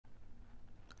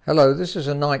Hello, this is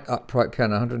a Knight upright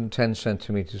piano, 110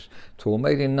 centimetres tall,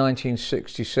 made in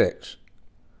 1966.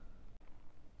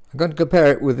 I'm going to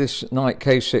compare it with this Knight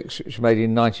K6, which was made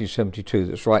in 1972,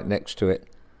 that's right next to it.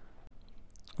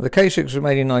 The K6 was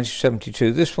made in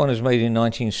 1972, this one is made in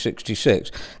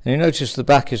 1966, and you notice the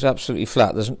back is absolutely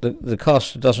flat. The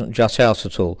caster doesn't jut out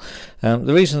at all.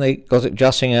 The reason they got it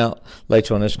jutting out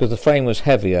later on is because the frame was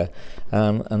heavier,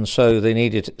 and so they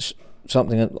needed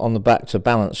something on the back to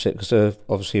balance it, because they're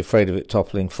obviously afraid of it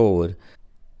toppling forward.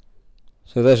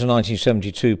 So there's a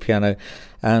 1972 piano,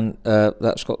 and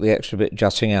that's got the extra bit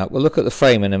jutting out. We'll look at the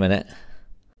frame in a minute.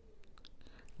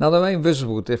 Now, the main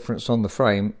visible difference on the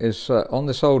frame is on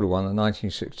this older one, the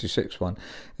 1966 one,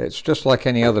 it's just like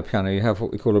any other piano. You have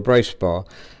what we call a brace bar,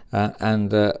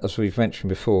 and as we've mentioned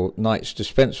before, Knights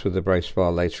dispense with the brace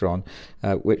bar later on,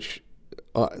 which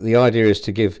the idea is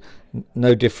to give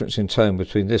no difference in tone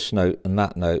between this note and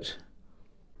that note.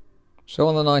 So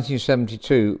on the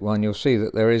 1972 one, you'll see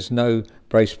that there is no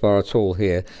brace bar at all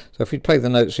here. So if we play the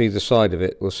notes either side of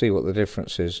it, we'll see what the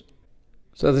difference is.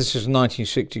 So this is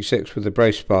 1966 with the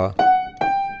brace bar,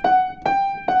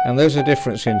 and there's a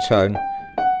difference in tone,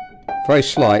 very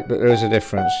slight, but there is a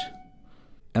difference.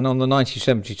 And on the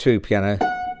 1972 piano,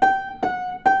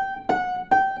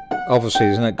 obviously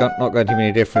there's not going to be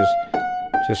any difference,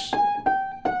 just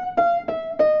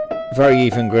very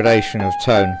even gradation of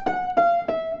tone.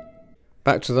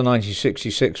 Back to the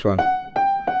 1966 one.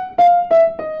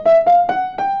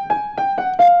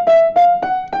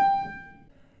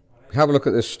 Have a look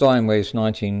at this Steinway's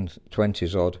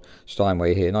 1920s odd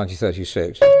Steinway here,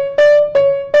 1936,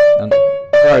 and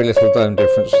very little tone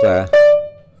difference there.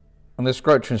 And this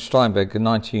Gretchen Steinberg in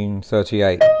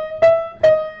 1938,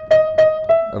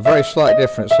 a very slight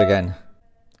difference again.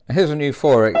 Here's an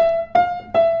euphoric,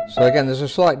 so again there's a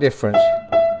slight difference.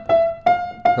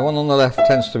 The one on the left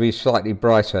tends to be slightly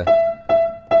brighter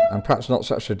and perhaps not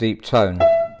such a deep tone.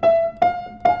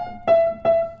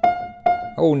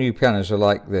 All new pianos are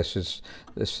like this.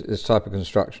 This type of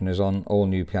construction is on all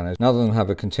new pianos. None of them have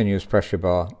a continuous pressure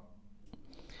bar.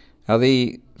 Now,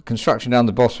 the construction down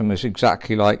the bottom is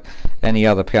exactly like any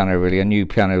other piano really. A new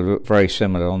piano would look very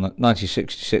similar. On the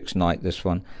 1966 Knight, this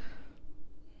one.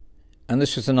 And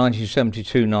this is the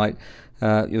 1972 Knight.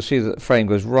 You'll see that the frame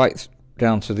goes right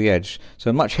down to the edge.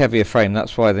 So a much heavier frame,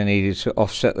 that's why they needed to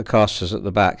offset the casters at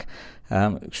the back.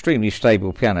 Extremely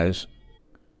stable pianos.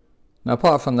 Now,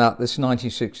 apart from that, this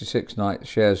 1966 Knight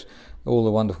shares all the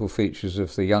wonderful features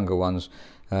of the younger ones.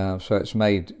 So it's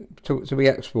made to be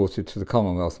exported to the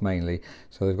Commonwealth mainly.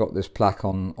 So they've got this plaque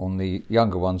on the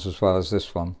younger ones as well as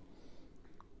this one.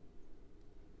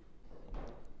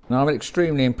 Now, I'm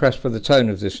extremely impressed with the tone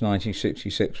of this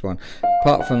 1966 one.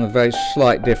 Apart from the very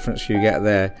slight difference you get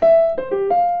there,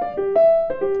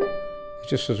 it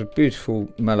just has a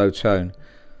beautiful mellow tone.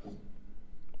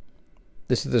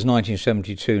 This is the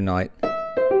 1972 Knight.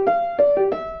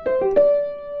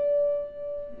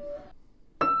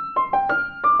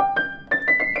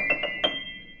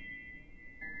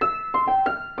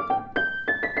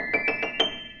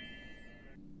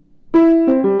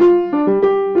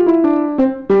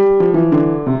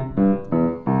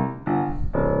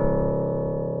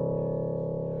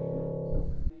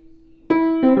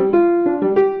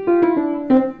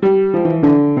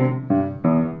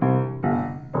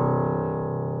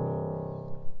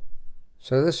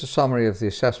 So this is a summary of the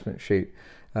assessment sheet.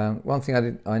 One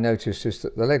thing I noticed is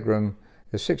that the legroom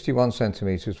is 61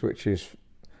 centimetres, which is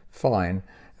fine,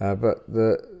 but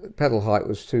the pedal height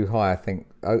was too high, I think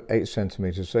 8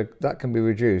 centimetres, so that can be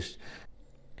reduced.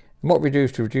 And what we do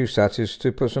to reduce that is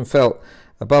to put some felt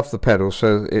above the pedal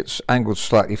so it's angled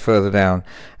slightly further down,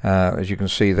 as you can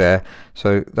see there.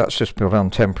 So that's just put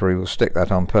on temporary. We'll stick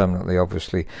that on permanently,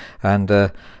 obviously.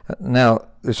 And now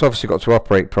it's obviously got to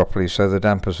operate properly, so the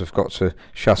dampers have got to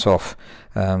shut off.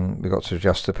 We've got to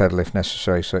adjust the pedal if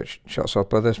necessary so it shuts off,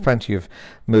 but there's plenty of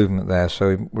movement there,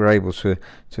 so we're able to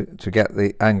get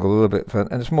the angle a little bit further,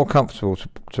 and it's more comfortable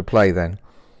to play then.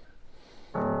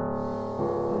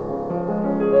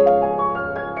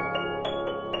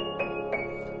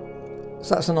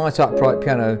 So that's a Knight upright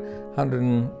piano,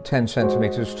 110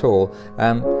 centimetres tall,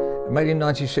 made in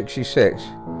 1966.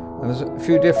 And there's a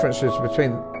few differences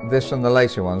between this and the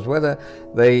later ones. Whether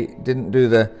they didn't do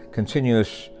the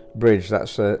continuous bridge,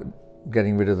 that's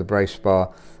getting rid of the brace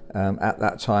bar, at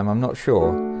that time, I'm not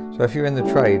sure. So if you're in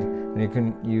the trade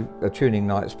and you are tuning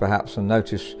Knights perhaps and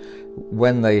notice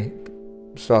when they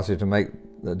started to make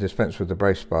the dispense with the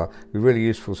brace bar, it'd be really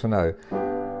useful to know.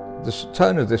 The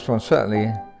tone of this one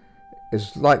certainly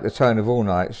is like the tone of all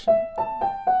Knights.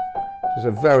 There's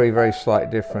a very, very slight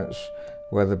difference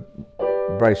where the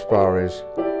brace bar is.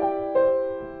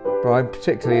 but I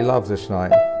particularly love this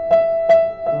Knight.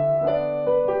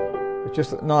 It's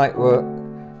just that Knight were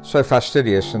so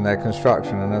fastidious in their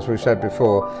construction, and as we said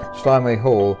before, Steinway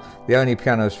Hall, the only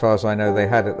piano as far as I know they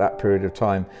had at that period of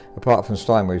time, apart from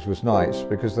Steinway's, was Knight's,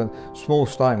 because the small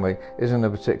Steinway isn't a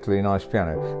particularly nice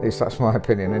piano. At least that's my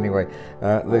opinion anyway.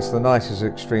 At least the Knight is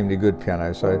an extremely good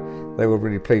piano, so they were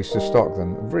really pleased to stock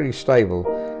them. Really stable,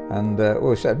 and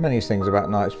we said many things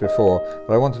about Knights before,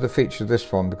 but I wanted to feature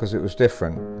this one because it was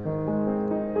different,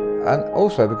 and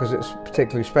also because it's a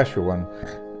particularly special one.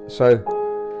 So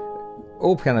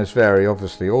all pianos vary,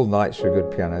 obviously. All Knights are good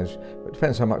pianos, but it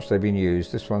depends how much they've been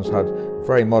used. This one's had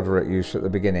very moderate use at the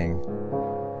beginning,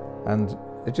 and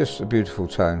it's just a beautiful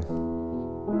tone.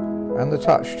 And the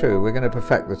touch too, we're going to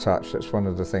perfect the touch. That's one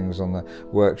of the things on the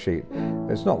worksheet.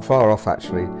 It's not far off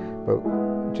actually, but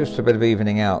just a bit of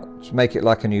evening out to make it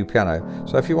like a new piano.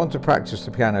 So if you want to practice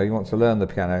the piano, you want to learn the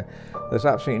piano, there's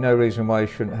absolutely no reason why you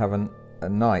shouldn't have a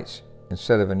Knight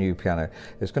instead of a new piano.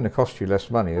 It's going to cost you less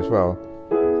money as well.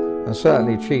 And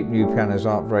certainly cheap new pianos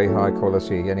aren't very high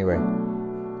quality anyway.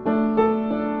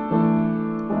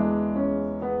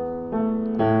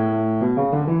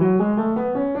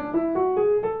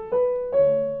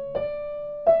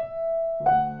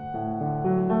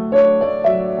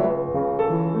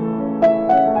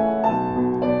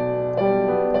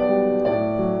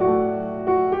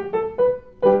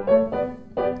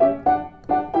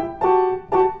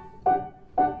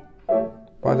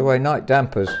 By the way, Knight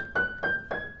dampers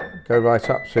go right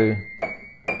up to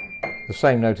the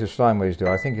same note as Steinways do.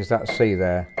 I think it's that C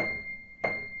there.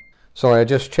 Sorry, I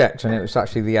just checked and it was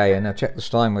actually the A, and I checked the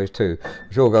Steinways too,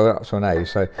 which all go up to an A,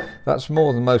 so that's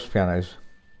more than most pianos.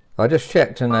 I just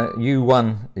checked, and a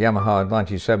U1 Yamaha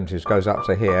 1970s goes up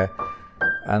to here,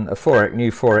 and a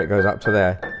new 4-ick goes up to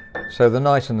there. So the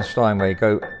Knight and the Steinway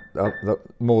go up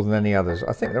more than any others.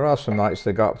 I think there are some Knights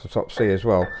that go up to top C as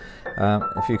well.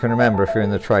 If you can remember, if you're in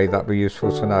the trade, that'd be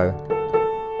useful to know.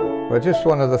 But just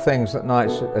one of the things that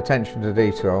Knight's attention to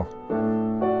detail.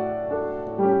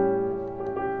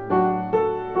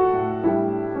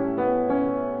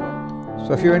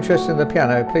 So if you're interested in the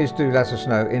piano, please do let us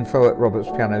know,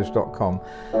 info@robertspianos.com.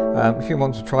 If you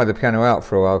want to try the piano out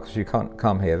for a while because you can't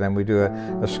come here, then we do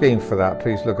a scheme for that.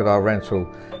 Please look at our rental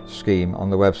scheme on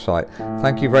the website.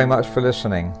 Thank you very much for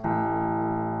listening.